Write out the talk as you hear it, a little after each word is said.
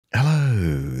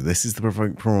this is the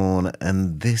Provoked Prawn,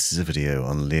 and this is a video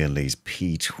on Lian Li's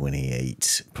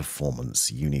P28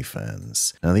 performance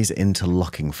Unifans. Now these are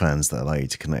interlocking fans that allow you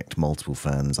to connect multiple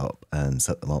fans up and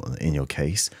set them up in your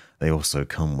case. They also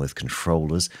come with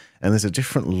controllers, and there's a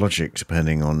different logic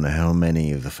depending on how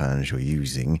many of the fans you're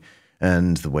using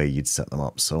and the way you'd set them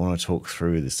up. So I want to talk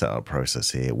through the setup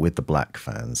process here with the black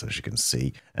fans, as you can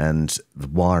see, and the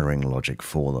wiring logic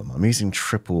for them. I'm using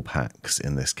triple packs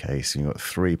in this case. You've got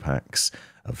 3 packs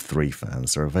of 3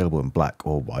 fans. They're available in black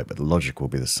or white, but the logic will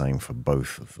be the same for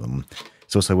both of them.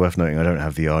 It's also worth noting I don't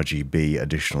have the RGB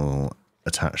additional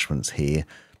attachments here,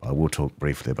 but I will talk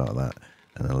briefly about that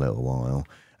in a little while.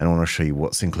 And I want to show you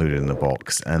what's included in the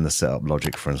box and the setup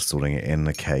logic for installing it in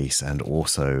the case, and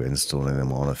also installing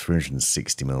them on a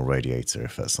 360mm radiator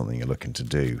if that's something you're looking to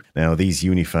do. Now these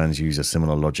Unifans use a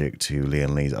similar logic to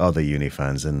Lian Li's other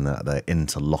Unifans in that they're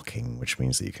interlocking, which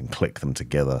means that you can click them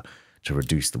together to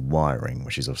reduce the wiring,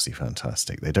 which is obviously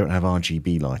fantastic. They don't have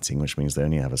RGB lighting, which means they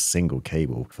only have a single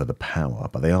cable for the power,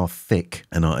 but they are thick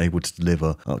and are able to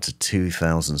deliver up to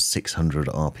 2,600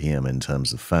 RPM in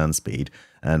terms of fan speed,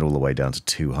 and all the way down to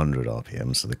 200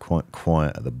 RPM, so they're quite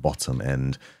quiet at the bottom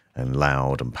end and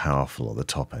loud and powerful at the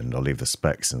top end. I'll leave the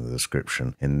specs in the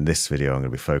description. In this video, I'm going to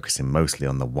be focusing mostly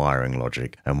on the wiring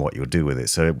logic and what you'll do with it.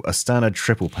 So a standard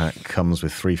triple pack comes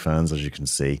with 3 fans, as you can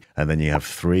see, and then you have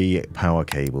 3 power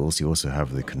cables. You also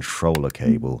have the controller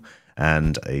cable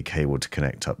and a cable to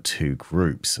connect up 2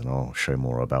 groups, and I'll show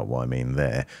more about what I mean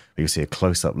there. But you'll see a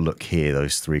close-up look here,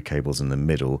 those 3 cables in the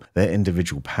middle, they're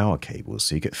individual power cables,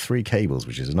 so you get 3 cables,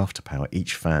 which is enough to power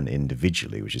each fan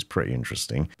individually, which is pretty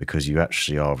interesting, because you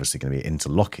actually are obviously going to be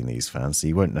interlocking these fans, so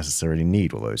you won't necessarily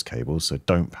need all those cables, so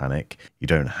don't panic. You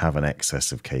don't have an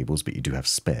excess of cables, but you do have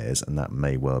spares, and that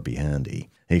may well be handy.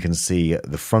 You can see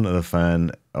the front of the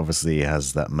fan obviously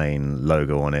has that main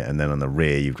logo on it, and then on the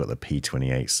rear you've got the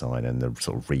P28 sign and the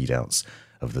sort of readouts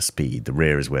of the speed. The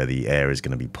rear is where the air is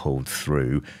going to be pulled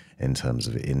through in terms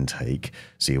of intake,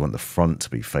 so you want the front to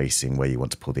be facing where you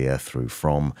want to pull the air through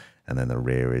from, and then the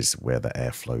rear is where the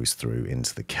air flows through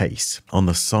into the case. On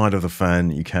the side of the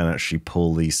fan you can actually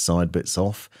pull these side bits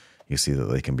off. You see that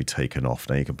they can be taken off.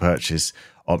 Now you can purchase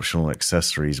optional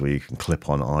accessories where you can clip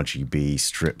on RGB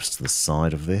strips to the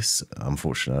side of this.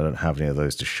 Unfortunately, I don't have any of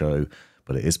those to show,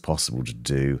 but it is possible to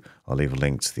do. I'll leave a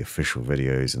link to the official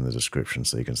videos in the description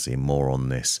so you can see more on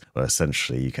this. But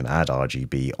essentially, you can add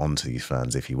RGB onto these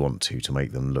fans if you want to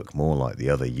make them look more like the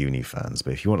other Unifans.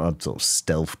 But if you want a sort of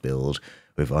stealth build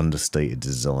with understated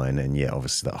design and yet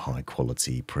obviously that high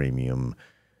quality premium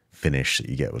finish that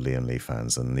you get with Lian Li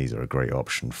fans, and these are a great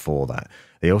option for that.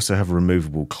 They also have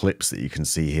removable clips that you can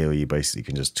see here where you basically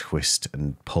can just twist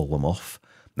and pull them off.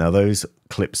 Now those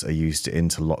clips are used to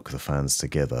interlock the fans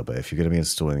together, but if you're going to be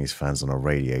installing these fans on a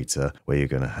radiator where you're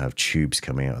going to have tubes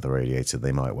coming out of the radiator,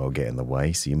 they might well get in the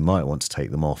way, so you might want to take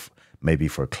them off, maybe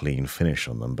for a clean finish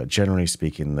on them, but generally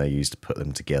speaking they're used to put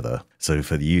them together. So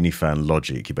for the Unifan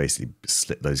logic, you basically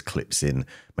slip those clips in,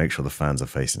 make sure the fans are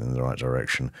facing in the right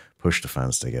direction, push the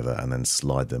fans together, and then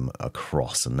slide them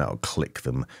across, and that'll click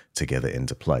them together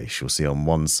into place. You'll see on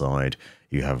one side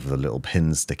you have the little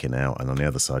pins sticking out, and on the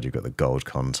other side you've got the gold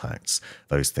contacts.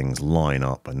 Those things line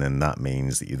up, and then that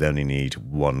means that you only need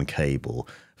 1 cable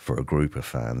for a group of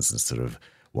fans instead of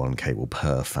 1 cable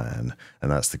per fan. And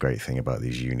that's the great thing about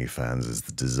these Unifans, is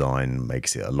the design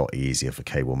makes it a lot easier for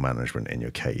cable management in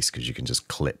your case, because you can just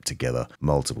clip together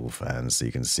multiple fans. So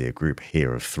you can see a group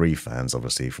here of 3 fans,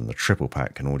 obviously from the triple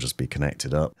pack, can all just be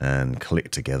connected up and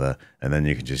click together, and then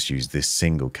you can just use this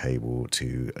single cable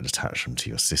to attach them to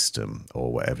your system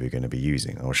or whatever you're going to be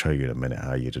using. I'll show you in a minute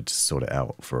how you'd sort it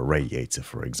out for a radiator,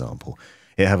 for example.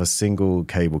 It have a single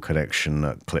cable connection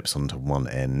that clips onto one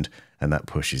end, and that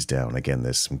pushes down. Again,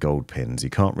 there's some gold pins.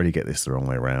 You can't really get this the wrong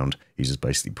way around. You just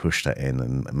basically push that in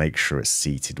and make sure it's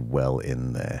seated well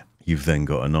in there. You've then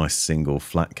got a nice single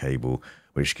flat cable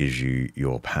which gives you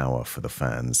your power for the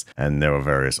fans, and there are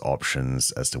various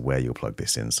options as to where you'll plug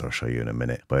this in, so I'll show you in a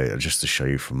minute, but just to show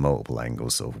you from multiple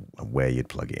angles of where you'd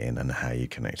plug it in and how you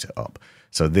connect it up.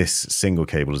 So this single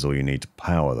cable is all you need to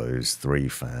power those 3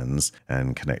 fans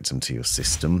and connect them to your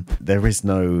system. There is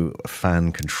no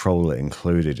fan controller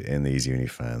included in these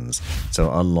Unifans, so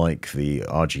unlike the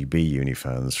RGB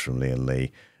Unifans from Lian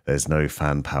Li, there's no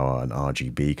fan power and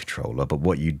RGB controller, but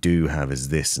what you do have is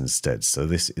this instead. So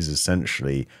this is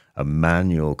essentially a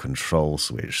manual control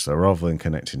switch. So rather than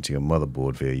connecting to your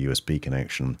motherboard via USB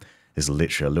connection, it's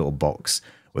literally a little box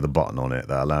with a button on it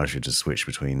that allows you to switch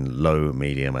between low,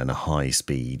 medium and high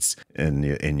speeds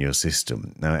in your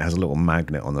system. Now it has a little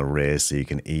magnet on the rear so you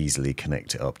can easily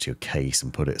connect it up to your case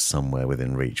and put it somewhere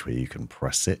within reach where you can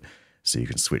press it. so you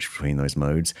can switch between those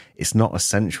modes. It's not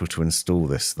essential to install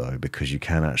this though, because you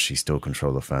can actually still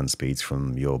control the fan speeds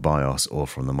from your BIOS or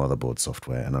from the motherboard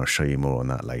software, and I'll show you more on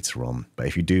that later on. But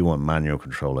if you do want manual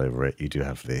control over it, you do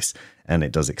have this, and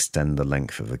it does extend the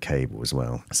length of the cable as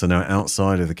well. So now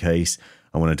outside of the case,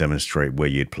 I want to demonstrate where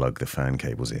you'd plug the fan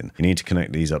cables in. You need to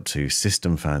connect these up to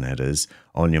system fan headers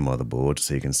on your motherboard.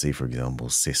 So you can see, for example,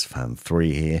 sysfan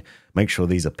 3 here. Make sure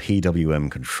these are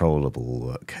PWM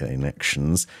controllable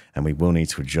connections, and we will need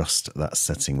to adjust that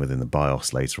setting within the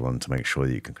BIOS later on to make sure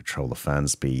that you can control the fan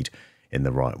speed in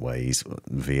the right ways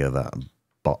via that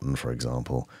button, for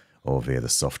example, or via the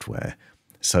software.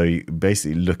 So you're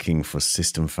basically looking for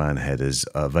system fan headers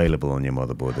available on your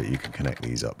motherboard that you can connect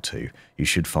these up to. You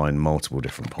should find multiple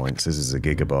different points. This is a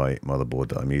Gigabyte motherboard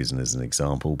that I'm using as an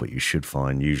example, but you should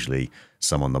find usually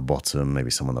some on the bottom, maybe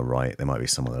some on the right. There might be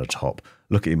some on the top.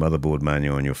 Look at your motherboard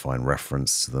manual and you'll find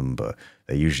reference to them, but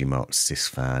they're usually marked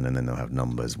sysfan, and then they'll have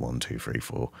numbers 1, 2, 3,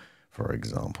 4, for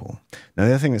example. Now,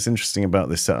 the other thing that's interesting about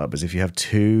this setup is if you have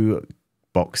 2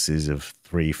 boxes of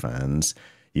 3 fans,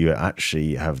 you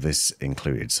actually have this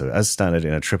included. So as standard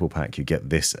in a triple pack, you get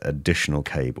this additional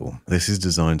cable. This is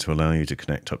designed to allow you to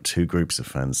connect up 2 groups of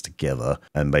fans together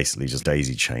and basically just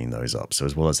daisy chain those up. So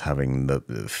as well as having the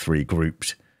 3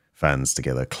 grouped fans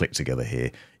together, click together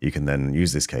here, you can then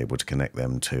use this cable to connect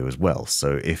them to as well.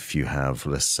 So if you have,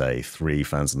 let's say, 3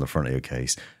 fans on the front of your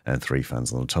case and 3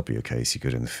 fans on the top of your case, you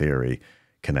could in theory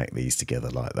connect these together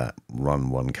like that, run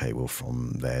one cable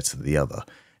from there to the other.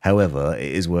 However,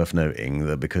 it is worth noting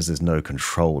that because there's no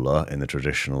controller in the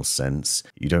traditional sense,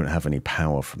 you don't have any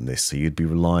power from this. So you'd be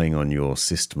relying on your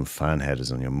system fan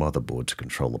headers on your motherboard to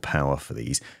control the power for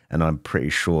these. And I'm pretty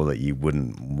sure that you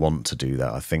wouldn't want to do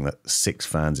that. I think that 6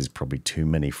 fans is probably too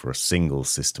many for a single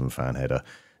system fan header.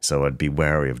 So I'd be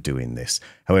wary of doing this.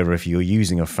 However, if you're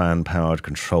using a fan-powered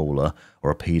controller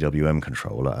or a PWM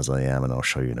controller, as I am, and I'll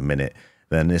show you in a minute,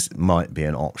 then this might be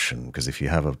an option, because if you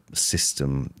have a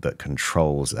system that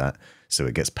controls that so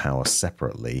it gets power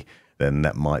separately, then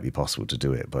that might be possible to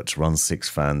do it. But to run 6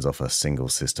 fans off a single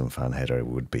system fan header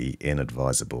would be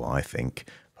inadvisable, I think,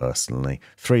 personally.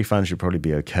 3 fans should probably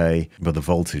be okay, but the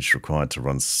voltage required to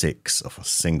run 6 off a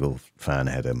single fan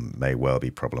header may well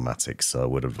be problematic, so I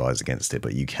would advise against it.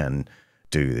 But you can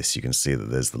do this. You can see that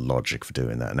there's the logic for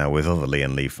doing that. Now, with other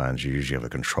Lian Li fans, you usually have a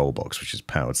control box which is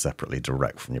powered separately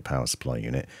direct from your power supply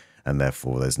unit, and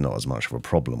therefore there's not as much of a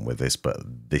problem with this, but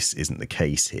this isn't the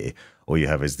case here. All you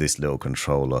have is this little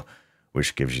controller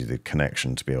which gives you the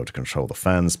connection to be able to control the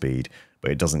fan speed,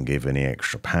 but it doesn't give any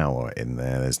extra power in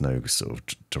there. There's no sort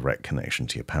of direct connection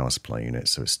to your power supply unit,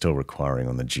 so it's still requiring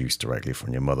on the juice directly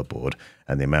from your motherboard,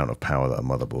 and the amount of power that a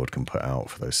motherboard can put out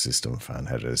for those system fan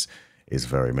headers is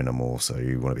very minimal, so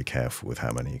you want to be careful with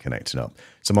how many you're connecting up.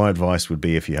 So my advice would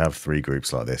be, if you have 3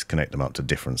 groups like this, connect them up to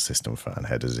different system fan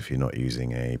headers if you're not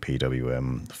using a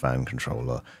PWM fan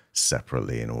controller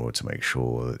separately, in order to make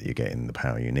sure that you're getting the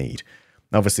power you need.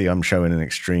 Obviously, I'm showing an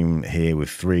extreme here with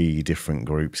 3 different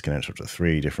groups connected up to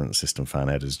 3 different system fan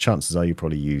headers. Chances are you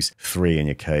probably use 3 in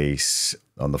your case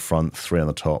on the front, 3 on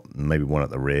the top, and maybe 1 at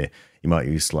the rear. You might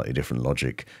use slightly different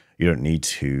logic. You don't need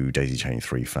to daisy chain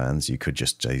 3 fans. You could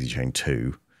just daisy chain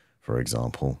 2, for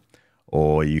example,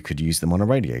 or you could use them on a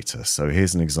radiator. So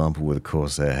here's an example with a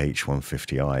Corsair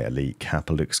H150i Elite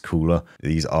Capolux cooler.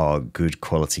 These are good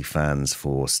quality fans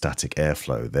for static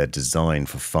airflow. They're designed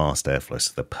for fast airflow,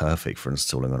 so they're perfect for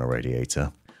installing on a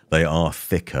radiator. They are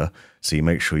thicker, so you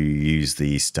make sure you use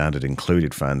the standard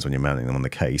included fans when you're mounting them on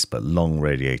the case, but long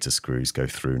radiator screws go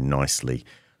through nicely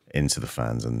into the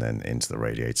fans and then into the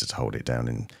radiator to hold it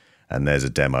down. And there's a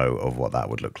demo of what that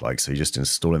would look like. So you're just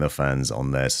installing the fans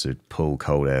on there to pull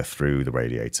cold air through the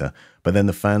radiator, but then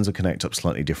the fans will connect up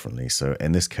slightly differently. So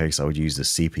in this case, I would use the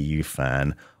CPU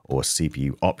fan or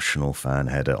CPU optional fan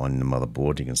header on the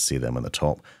motherboard. You can see them on the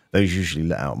top. Those usually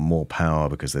let out more power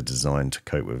because they're designed to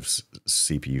cope with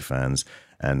CPU fans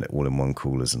and all-in-one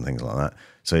coolers and things like that.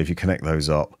 So if you connect those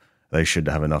up, they should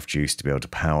have enough juice to be able to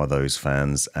power those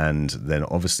fans, and then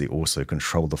obviously also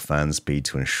control the fan speed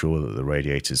to ensure that the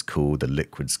radiator's cooled, the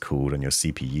liquid's cooled, and your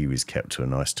CPU is kept to a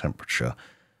nice temperature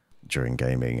during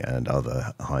gaming and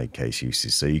other high case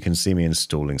uses. So you can see me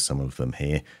installing some of them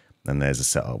here, and there's a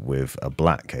setup with a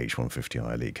black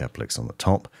H150i Elite Capolux on the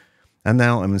top. And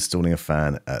now I'm installing a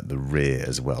fan at the rear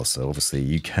as well. So obviously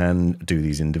you can do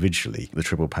these individually. The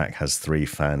triple pack has 3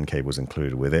 fan cables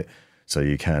included with it, so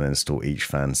you can install each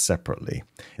fan separately.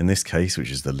 In this case,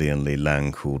 which is the Lian Li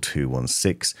Unifan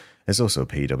P28, there's also a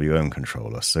PWM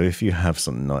controller. So if you have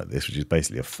something like this, which is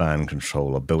basically a fan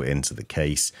controller built into the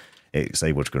case, it's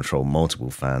able to control multiple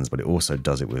fans, but it also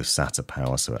does it with SATA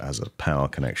power, so it has a power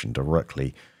connection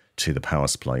directly to the power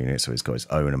supply unit, so it's got its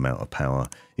own amount of power.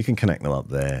 You can connect them up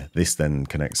there. This then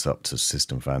connects up to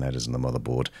system fan headers and the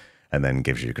motherboard, and then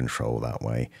gives you control that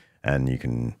way. And you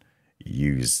can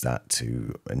use that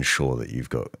to ensure that you've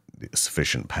got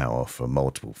sufficient power for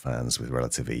multiple fans with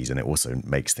relative ease. And it also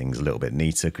makes things a little bit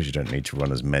neater because you don't need to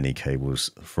run as many cables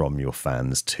from your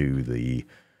fans to the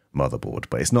motherboard.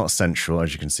 But it's not essential.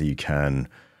 As you can see, you can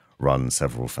run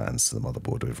several fans to the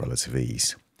motherboard with relative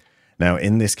ease. Now,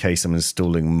 in this case, I'm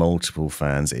installing multiple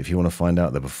fans. If you want to find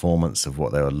out the performance of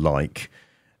what they were like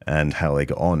and how they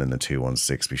got on in the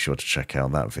 216, be sure to check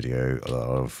out that video that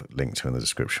I've linked to in the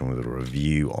description with a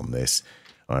review on this.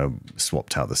 I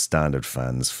swapped out the standard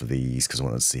fans for these because I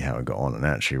wanted to see how it got on, and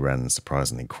actually ran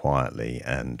surprisingly quietly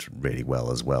and really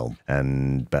well as well,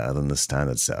 and better than the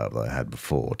standard setup that I had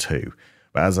before too.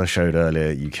 But as I showed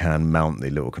earlier, you can mount the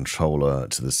little controller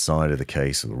to the side of the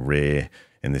case or the rear.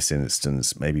 In this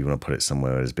instance, maybe you want to put it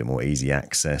somewhere where there's a bit more easy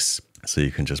access, so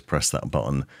you can just press that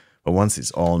button. But once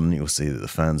it's on, you'll see that the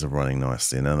fans are running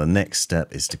nicely. Now the next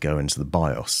step is to go into the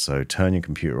BIOS. So turn your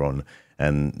computer on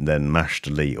and then mash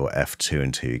delete or F2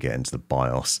 until you get into the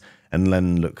BIOS, and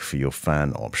then look for your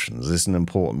fan options. This is an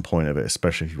important point of it,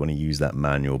 especially if you want to use that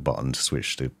manual button to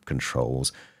switch to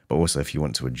controls. But also if you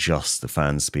want to adjust the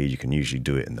fan speed, you can usually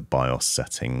do it in the BIOS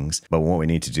settings. But what we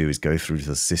need to do is go through to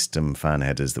the system fan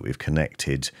headers that we've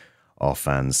connected our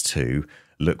fans to,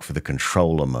 look for the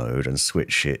controller mode and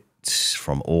switch it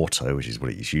from auto, which is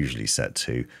what it's usually set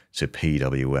to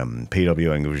PWM.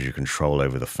 PWM gives you control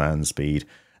over the fan speed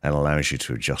and allows you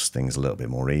to adjust things a little bit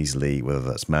more easily, whether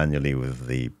that's manually with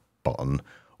the button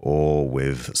or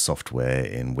with software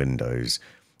in Windows.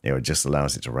 It just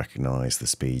allows it to recognize the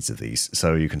speeds of these.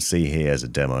 So you can see here as a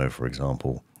demo, for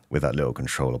example, with that little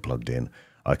controller plugged in,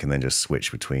 I can then just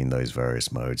switch between those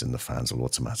various modes and the fans will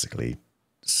automatically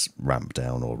ramp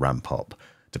down or ramp up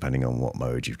depending on what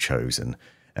mode you've chosen.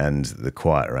 And the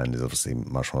quieter end is obviously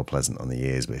much more pleasant on the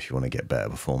ears, but if you want to get better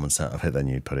performance out of it, then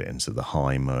you'd put it into the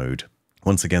high mode.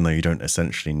 Once again, though, you don't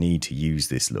essentially need to use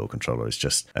this little controller. It's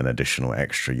just an additional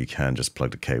extra. You can just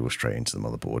plug the cable straight into the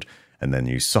motherboard and then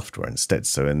use software instead.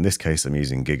 So in this case, I'm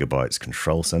using Gigabyte's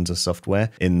Control Center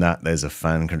software. In that, there's a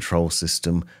fan control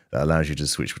system that allows you to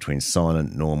switch between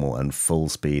silent, normal, and full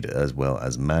speed, as well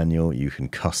as manual. You can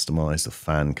customize the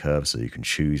fan curve, so you can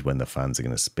choose when the fans are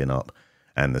going to spin up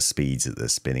and the speeds that they're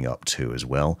spinning up to as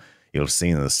well. You'll see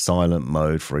in the silent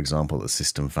mode, for example, the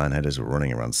system fan headers are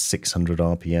running around 600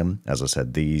 RPM. As I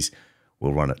said, these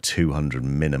will run at 200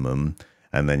 minimum,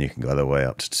 and then you can go all the way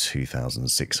up to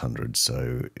 2,600.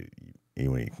 So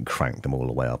you can crank them all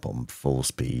the way up on full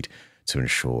speed to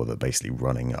ensure that basically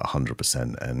running at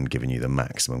 100% and giving you the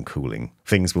maximum cooling.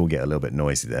 Things will get a little bit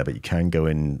noisy there, but you can go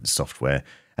in software,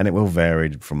 and it will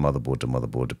vary from motherboard to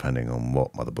motherboard depending on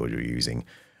what motherboard you're using.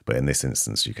 But in this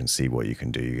instance, you can see what you can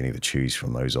do. You can either choose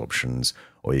from those options,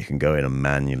 or you can go in and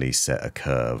manually set a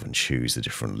curve and choose the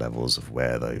different levels of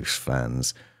where those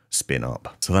fans spin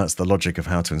up. So that's the logic of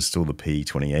how to install the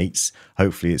P28s.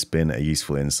 Hopefully it's been a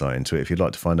useful insight into it. If you'd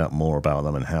like to find out more about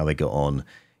them and how they got on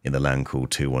in the Lian Li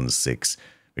 216,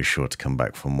 be sure to come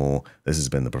back for more. This has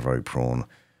been the Provoked Prawn.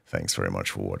 Thanks very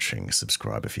much for watching.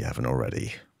 Subscribe if you haven't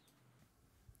already.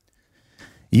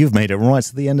 You've made it right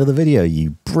to the end of the video,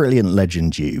 you brilliant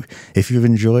legend you. If you've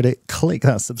enjoyed it, click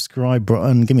that subscribe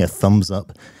button, give me a thumbs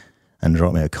up, and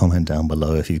drop me a comment down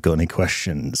below if you've got any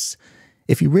questions.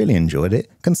 If you really enjoyed it,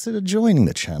 consider joining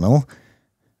the channel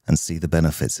and see the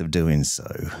benefits of doing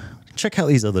so. Check out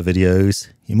these other videos.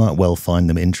 You might well find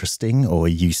them interesting or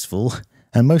useful.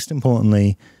 And most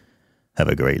importantly, have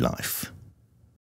a great life.